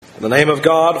In the name of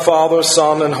God, Father,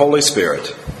 Son, and Holy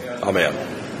Spirit. Amen.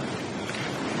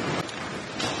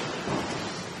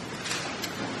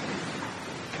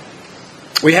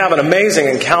 We have an amazing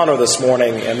encounter this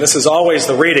morning, and this is always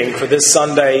the reading for this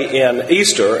Sunday in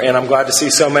Easter, and I'm glad to see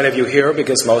so many of you here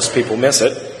because most people miss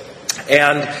it.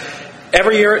 And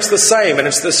every year it's the same, and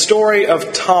it's the story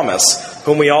of Thomas,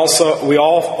 whom we all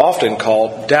often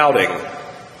call Doubting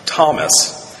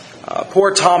Thomas.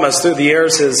 Poor Thomas, through the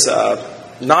years, has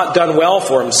not done well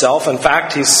for himself. In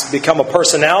fact, he's become a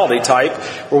personality type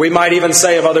where we might even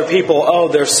say of other people, oh,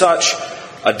 there's such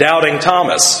a doubting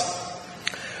Thomas.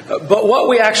 But what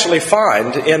we actually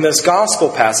find in this gospel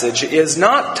passage is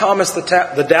not Thomas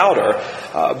the doubter,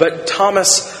 but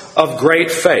Thomas of great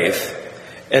faith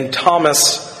and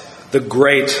Thomas the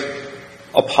great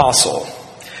apostle.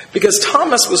 Because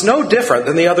Thomas was no different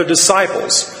than the other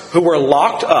disciples who were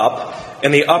locked up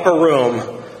in the upper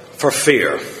room for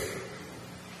fear.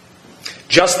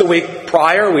 Just the week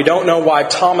prior, we don't know why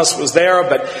Thomas was there,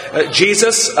 but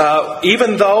Jesus,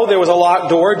 even though there was a locked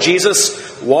door,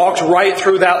 Jesus walked right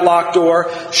through that locked door,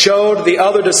 showed the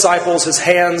other disciples his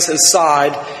hands, his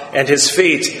side, and his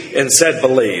feet, and said,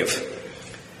 "Believe."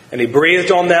 And he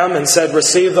breathed on them and said,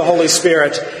 "Receive the Holy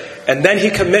Spirit." And then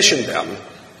he commissioned them.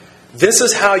 This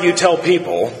is how you tell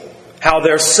people how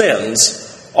their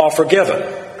sins are forgiven.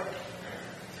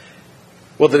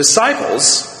 Well, the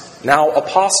disciples, now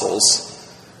apostles,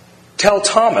 tell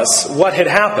Thomas what had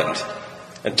happened.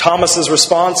 And Thomas's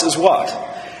response is what?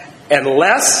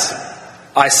 "Unless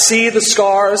I see the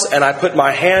scars and I put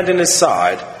my hand in his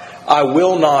side, I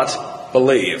will not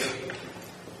believe."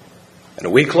 And a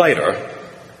week later,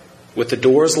 with the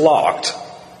doors locked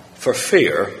for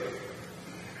fear,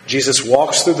 Jesus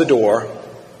walks through the door,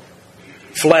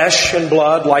 flesh and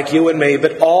blood like you and me,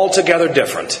 but altogether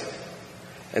different,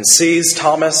 and sees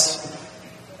Thomas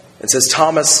and says,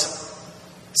 "Thomas,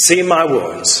 see my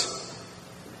wounds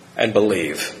and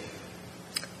believe.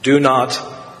 Do not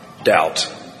doubt."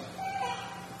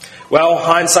 Well,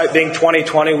 hindsight being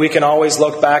 20/20, we can always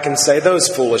look back and say, those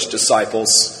foolish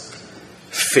disciples,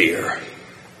 fear.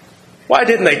 Why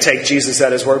didn't they take Jesus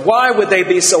at his word? Why would they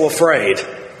be so afraid?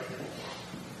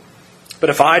 But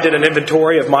if I did an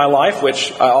inventory of my life,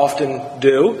 which I often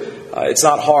do, it's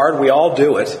not hard, we all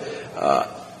do it.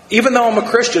 Even though I'm a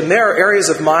Christian, there are areas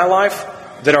of my life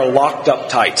that are locked up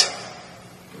tight.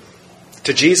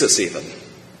 To Jesus even.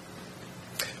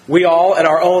 We all in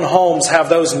our own homes have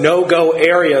those no-go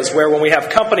areas where when we have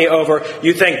company over,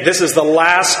 you think this is the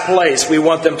last place we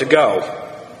want them to go.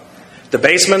 The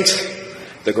basement,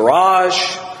 the garage,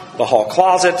 the hall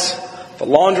closet, the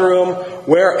laundry room,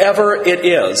 wherever it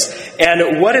is.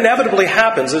 And what inevitably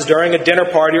happens is during a dinner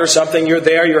party or something, you're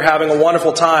there, you're having a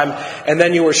wonderful time, and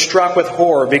then you are struck with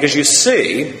horror because you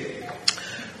see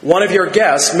one of your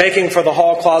guests making for the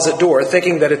hall closet door,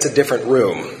 thinking that it's a different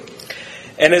room.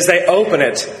 And as they open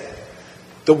it,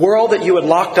 the world that you had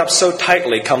locked up so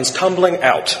tightly comes tumbling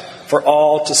out for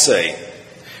all to see.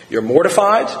 You're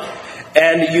mortified,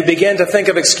 and you begin to think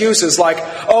of excuses like,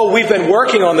 oh, we've been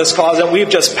working on this closet, we've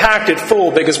just packed it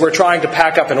full because we're trying to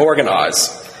pack up and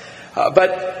organize.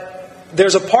 But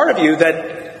there's a part of you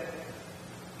that,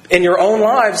 in your own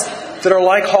lives, that are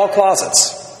like hall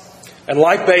closets and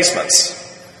like basements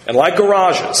and like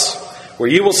garages, where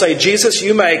you will say, Jesus,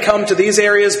 you may come to these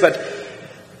areas, but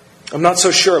I'm not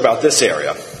so sure about this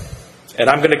area. And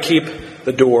I'm going to keep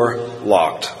the door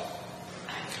locked.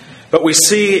 But we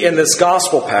see in this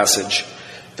gospel passage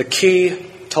the key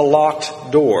to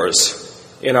locked doors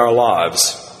in our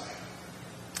lives.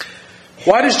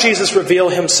 Why does Jesus reveal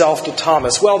himself to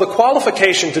Thomas? Well, the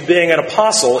qualification to being an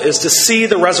apostle is to see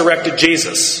the resurrected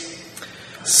Jesus.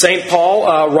 St.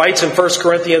 Paul writes in 1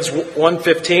 Corinthians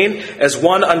 1:15, "As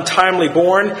one untimely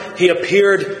born, he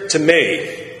appeared to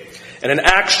me." And in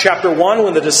Acts chapter 1,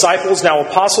 when the disciples, now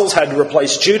apostles, had to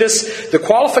replace Judas, the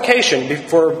qualification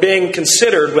for being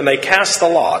considered when they cast the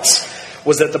lots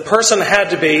was that the person had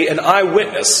to be an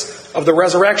eyewitness of the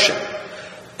resurrection.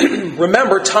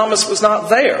 Remember, Thomas was not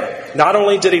there. Not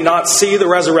only did he not see the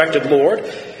resurrected Lord,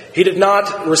 he did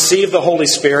not receive the Holy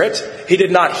Spirit. He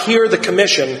did not hear the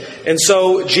commission. And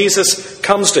so Jesus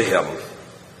comes to him.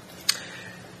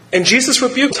 And Jesus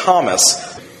rebuked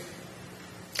Thomas.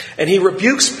 And he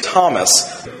rebukes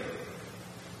Thomas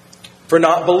for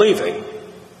not believing.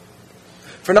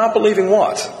 For not believing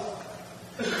what?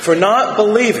 For not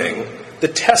believing the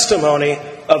testimony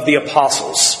of the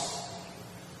apostles.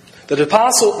 The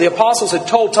apostles had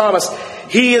told Thomas,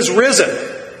 he is risen.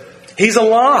 He's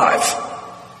alive.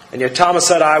 And yet Thomas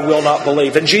said, I will not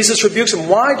believe. And Jesus rebukes him.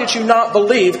 Why did you not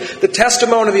believe the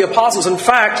testimony of the apostles? In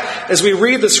fact, as we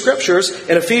read the scriptures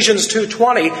in Ephesians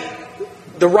 2:20,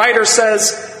 the writer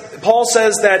says, Paul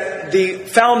says that the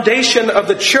foundation of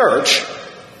the church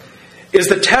is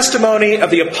the testimony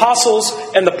of the apostles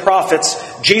and the prophets,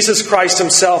 Jesus Christ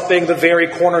himself being the very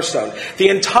cornerstone. The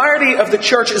entirety of the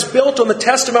church is built on the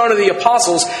testimony of the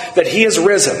apostles that he is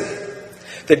risen.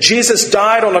 That Jesus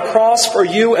died on the cross for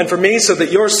you and for me so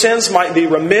that your sins might be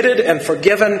remitted and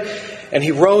forgiven. And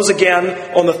he rose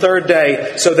again on the third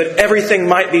day so that everything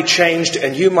might be changed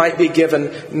and you might be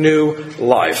given new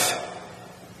life.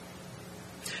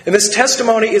 And this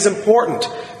testimony is important.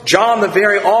 John, the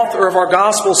very author of our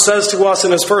gospel, says to us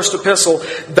in his first epistle,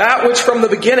 that which from the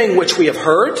beginning which we have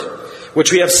heard,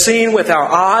 which we have seen with our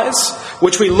eyes,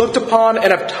 which we looked upon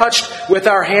and have touched with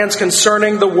our hands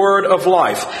concerning the word of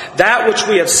life. That which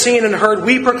we have seen and heard,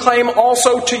 we proclaim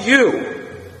also to you.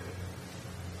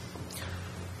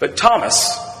 But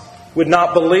Thomas would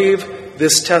not believe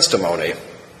this testimony.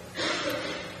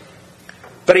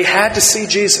 But he had to see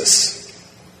Jesus.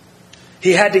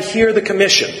 He had to hear the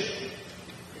commission.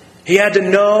 He had to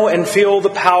know and feel the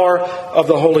power of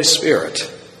the Holy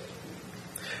Spirit.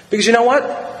 Because you know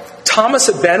what? Thomas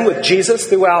had been with Jesus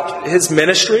throughout his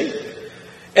ministry,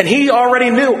 and he already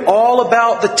knew all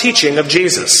about the teaching of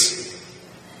Jesus.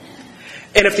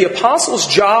 And if the apostles'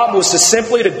 job was to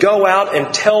simply to go out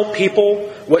and tell people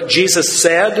what Jesus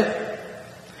said,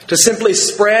 to simply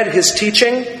spread his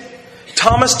teaching,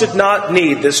 Thomas did not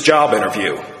need this job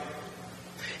interview.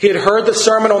 He had heard the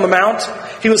Sermon on the Mount.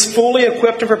 He was fully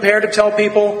equipped and prepared to tell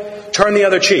people, turn the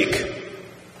other cheek.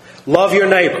 Love your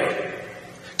neighbor.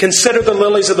 Consider the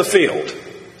lilies of the field.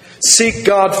 Seek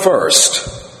God first.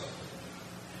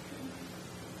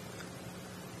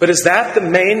 But is that the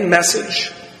main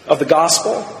message of the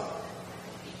gospel?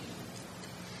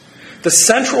 The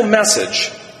central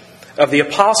message of the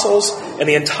apostles and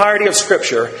the entirety of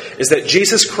Scripture is that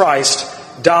Jesus Christ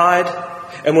died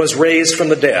and was raised from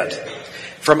the dead.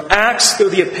 From Acts through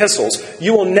the epistles,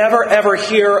 you will never ever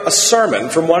hear a sermon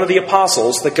from one of the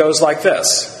apostles that goes like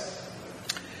this.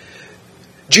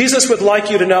 Jesus would like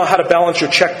you to know how to balance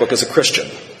your checkbook as a Christian.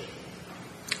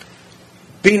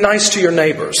 Be nice to your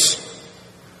neighbors.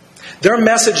 Their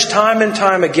message time and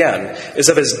time again is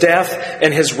of his death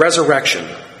and his resurrection.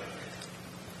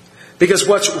 Because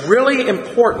what's really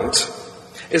important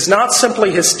is not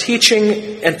simply his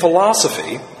teaching and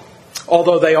philosophy,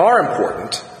 although they are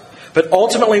important, but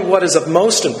ultimately what is of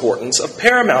most importance, of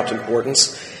paramount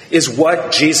importance, is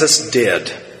what Jesus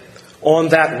did on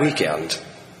that weekend.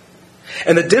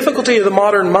 And the difficulty of the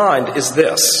modern mind is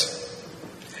this.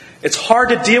 It's hard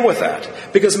to deal with that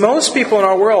because most people in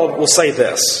our world will say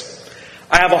this.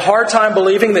 I have a hard time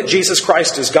believing that Jesus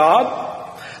Christ is God.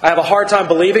 I have a hard time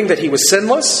believing that he was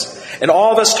sinless. And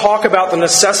all this talk about the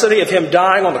necessity of him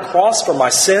dying on the cross for my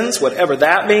sins, whatever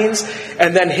that means,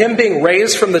 and then him being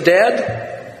raised from the dead.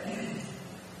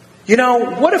 You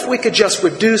know, what if we could just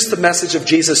reduce the message of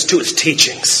Jesus to his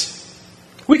teachings?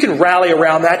 We can rally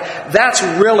around that. That's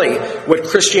really what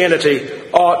Christianity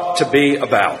ought to be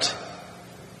about.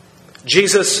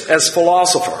 Jesus as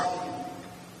philosopher.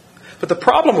 But the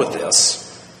problem with this,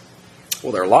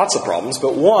 well, there are lots of problems,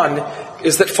 but one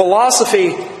is that philosophy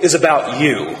is about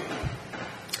you.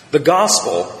 The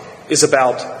gospel is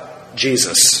about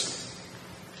Jesus.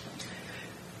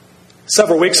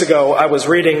 Several weeks ago, I was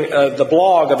reading the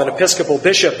blog of an Episcopal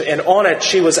bishop, and on it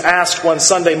she was asked one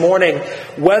Sunday morning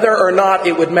whether or not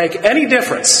it would make any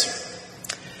difference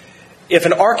if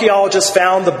an archaeologist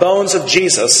found the bones of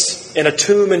Jesus in a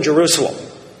tomb in Jerusalem.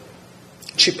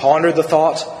 She pondered the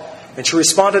thought, and she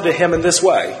responded to him in this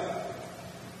way.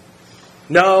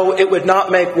 No, it would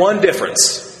not make one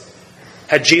difference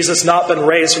had Jesus not been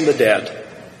raised from the dead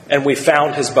and we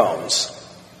found his bones.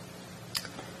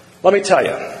 Let me tell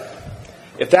you,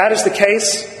 if that is the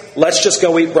case, let's just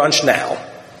go eat brunch now.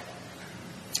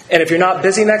 And if you're not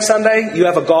busy next Sunday, you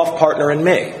have a golf partner in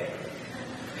me.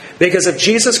 Because if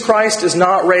Jesus Christ is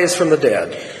not raised from the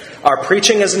dead, our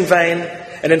preaching is in vain,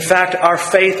 and in fact, our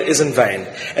faith is in vain.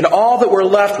 And all that we're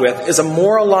left with is a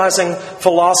moralizing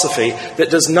philosophy that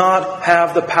does not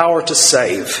have the power to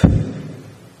save.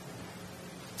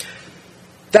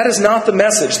 That is not the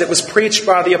message that was preached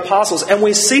by the apostles, and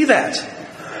we see that.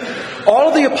 All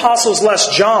of the apostles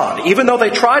less John, even though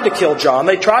they tried to kill John,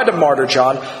 they tried to martyr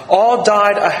John, all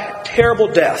died a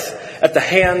terrible death at the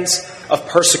hands of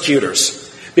persecutors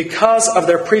because of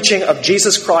their preaching of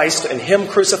Jesus Christ and him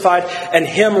crucified and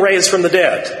him raised from the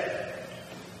dead.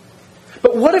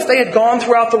 But what if they had gone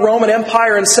throughout the Roman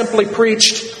Empire and simply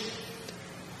preached,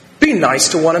 be nice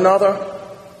to one another?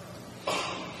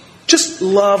 Just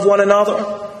love one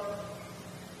another.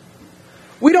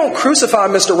 We don't crucify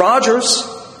Mr. Rogers.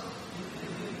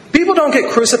 People don't get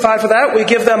crucified for that. We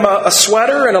give them a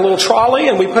sweater and a little trolley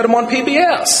and we put them on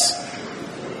PBS.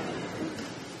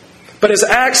 But as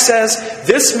Acts says,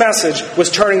 this message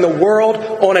was turning the world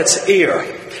on its ear.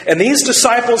 And these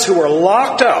disciples who were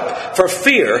locked up for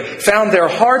fear found their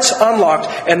hearts unlocked,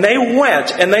 and they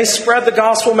went and they spread the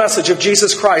gospel message of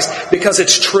Jesus Christ because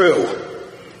it's true.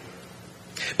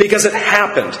 Because it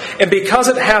happened. And because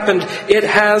it happened, it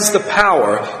has the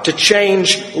power to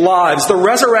change lives. The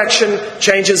resurrection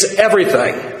changes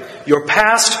everything. Your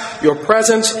past, your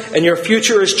present, and your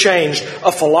future is changed.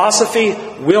 A philosophy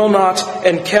will not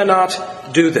and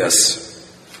cannot do this.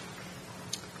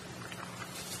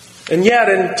 And yet,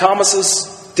 in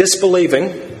Thomas's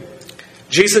disbelieving,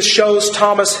 Jesus shows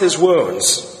Thomas his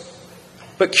wounds.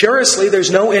 But curiously,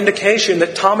 there's no indication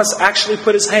that Thomas actually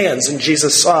put his hands in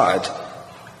Jesus' side.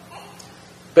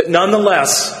 But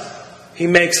nonetheless, he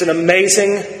makes an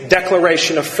amazing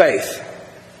declaration of faith.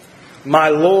 My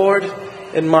Lord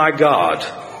and my God.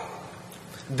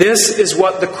 This is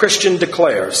what the Christian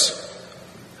declares.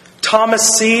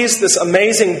 Thomas sees this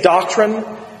amazing doctrine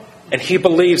and he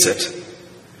believes it.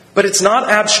 But it's not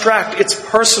abstract, it's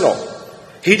personal.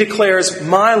 He declares,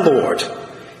 my Lord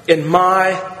and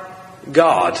my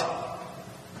God.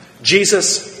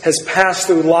 Jesus has passed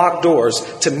through locked doors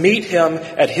to meet him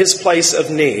at his place of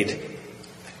need.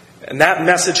 And that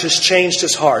message has changed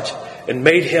his heart and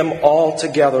made him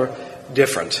altogether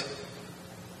different.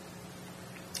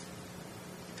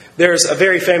 There's a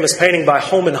very famous painting by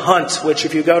Holman Hunt, which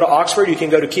if you go to Oxford, you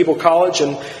can go to Keble College,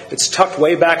 and it's tucked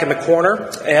way back in the corner.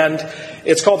 And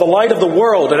it's called The Light of the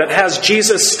World, and it has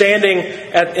Jesus standing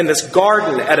in this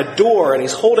garden at a door, and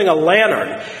he's holding a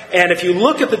lantern. And if you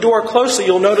look at the door closely,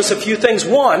 you'll notice a few things.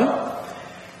 One,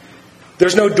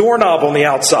 there's no doorknob on the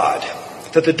outside,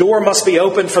 that the door must be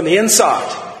opened from the inside,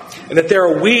 and that there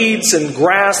are weeds and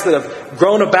grass that have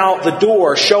grown about the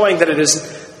door, showing that it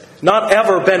has not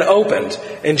ever been opened.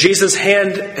 And Jesus'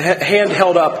 hand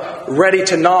held up, ready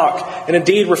to knock. And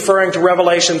indeed, referring to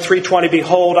Revelation 3:20,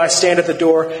 behold, I stand at the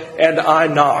door and I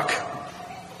knock.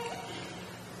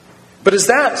 But is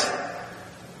that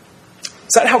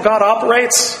how God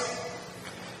operates?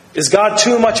 Is God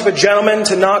too much of a gentleman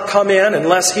to not come in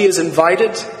unless he is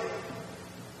invited?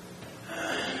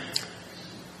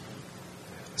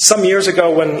 Some years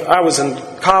ago when I was in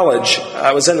college,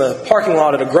 I was in the parking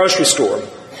lot at a grocery store.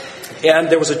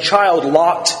 And there was a child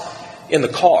locked in the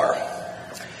car.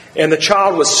 And the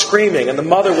child was screaming, and the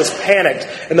mother was panicked.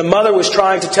 And the mother was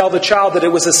trying to tell the child that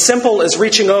it was as simple as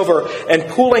reaching over and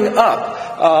pulling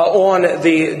up on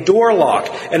the door lock.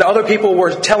 And other people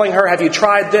were telling her, have you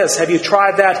tried this? Have you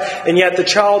tried that? And yet the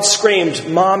child screamed,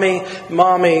 Mommy,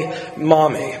 Mommy,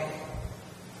 Mommy.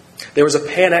 There was a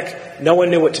panic. No one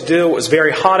knew what to do. It was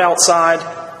very hot outside.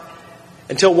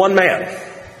 Until one man,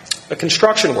 a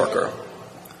construction worker,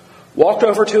 walked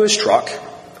over to his truck,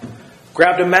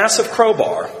 grabbed a massive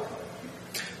crowbar,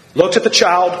 looked at the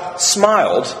child,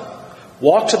 smiled,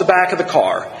 walked to the back of the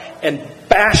car, and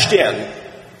bashed in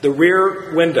the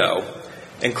rear window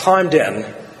and climbed in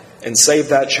and saved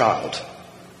that child.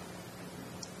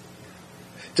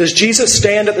 Does Jesus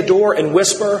stand at the door and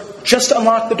whisper, just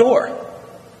unlock the door?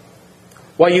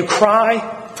 While you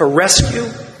cry for rescue?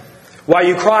 While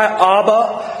you cry,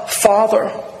 Abba, Father?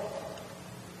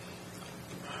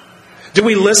 Do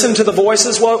we listen to the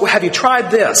voices? Well, have you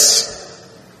tried this?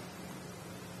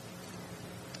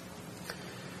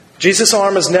 Jesus'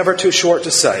 arm is never too short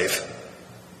to save.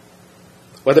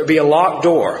 Whether it be a locked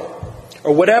door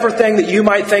or whatever thing that you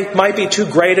might think might be too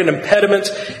great an impediment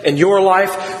in your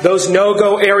life, those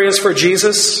no-go areas for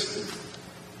Jesus,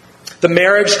 the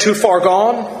marriage too far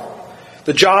gone,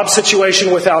 the job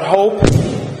situation without hope,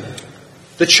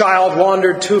 the child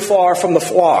wandered too far from the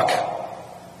flock.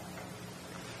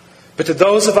 But to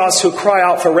those of us who cry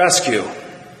out for rescue,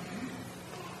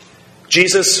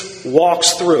 Jesus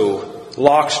walks through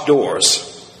locked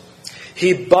doors.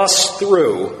 He busts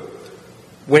through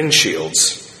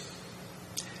windshields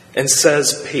and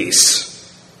says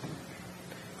peace.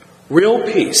 Real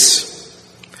peace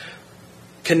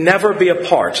can never be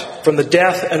apart from the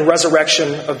death and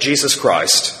resurrection of Jesus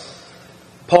Christ.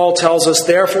 Paul tells us,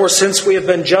 therefore, since we have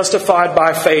been justified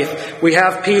by faith, we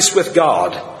have peace with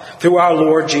God through our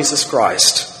Lord Jesus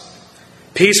Christ.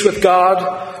 Peace with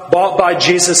God, bought by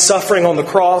Jesus' suffering on the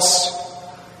cross.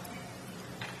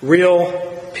 Real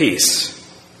peace.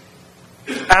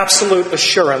 Absolute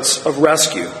assurance of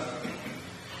rescue.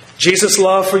 Jesus'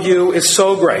 love for you is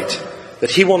so great that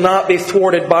he will not be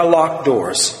thwarted by locked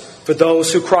doors for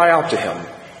those who cry out to him.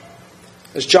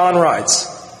 As John writes,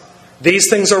 These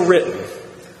things are written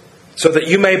so that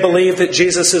you may believe that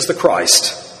Jesus is the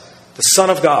Christ, the Son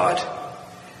of God,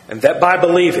 and that by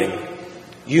believing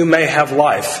you may have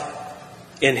life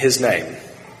in His name.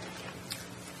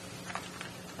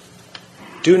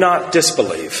 Do not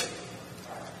disbelieve,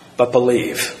 but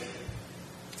believe.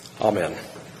 Amen.